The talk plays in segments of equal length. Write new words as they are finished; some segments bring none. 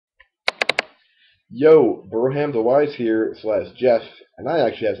Yo, Burham the Wise here slash Jeff, and I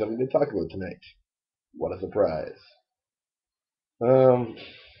actually have something to talk about tonight. What a surprise! Um,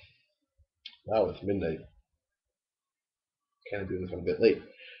 wow, it's midnight. Kind of doing this one a bit late.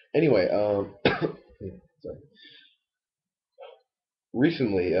 Anyway, sorry.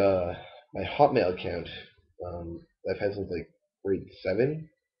 Recently, my Hotmail account, that I've had since like grade 7,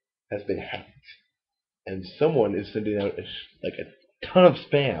 has been hacked, and someone is sending out like a ton of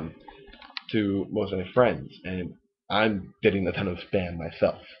spam to most of my friends, and I'm getting a ton of spam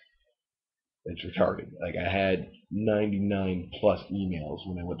myself. It's retarded. Like I had 99 plus emails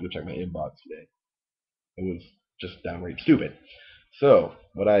when I went to check my inbox today. It was just downright stupid. So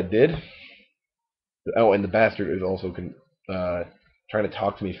what I did. Oh, and the bastard is also trying to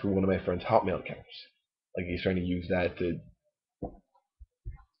talk to me through one of my friend's Hotmail accounts. Like he's trying to use that to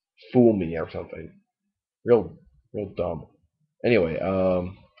fool me or something. Real, real dumb. Anyway,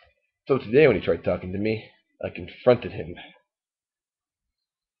 so today when he tried talking to me, I confronted him.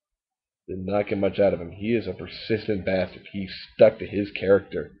 Did not get much out of him. He is a persistent bastard. He stuck to his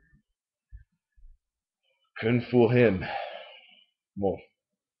character. Couldn't fool him. Well,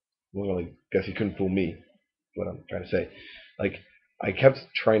 I guess he couldn't fool me. What I'm trying to say. Like, I kept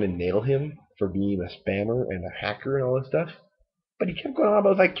trying to nail him for being a spammer and a hacker and all this stuff, but he kept going on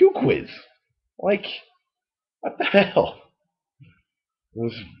about his IQ quiz. Like, what the hell? It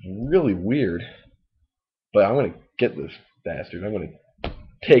was really weird. But I'm gonna get this bastard. I'm gonna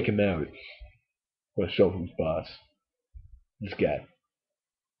take him out. I'm gonna show who's boss. This guy.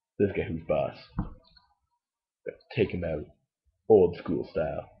 This guy who's boss. Take him out. Old school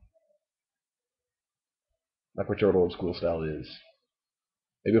style. Not quite sure what old school style is.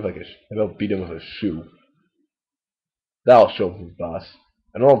 Maybe I'll beat him with a shoe. That'll show who's boss.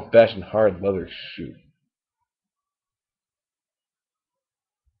 An old-fashioned hard leather shoe.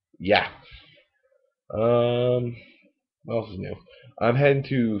 Yeah. What else is new? I'm heading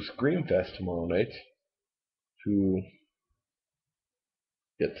to Screamfest tomorrow night to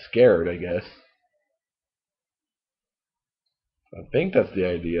get scared, I guess. I think that's the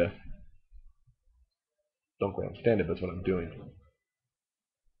idea. Don't quite understand it, that's what I'm doing.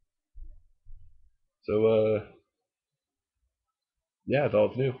 So, yeah, that's all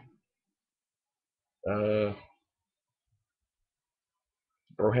it's new.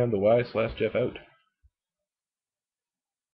 Broham the Y slash Jeff out.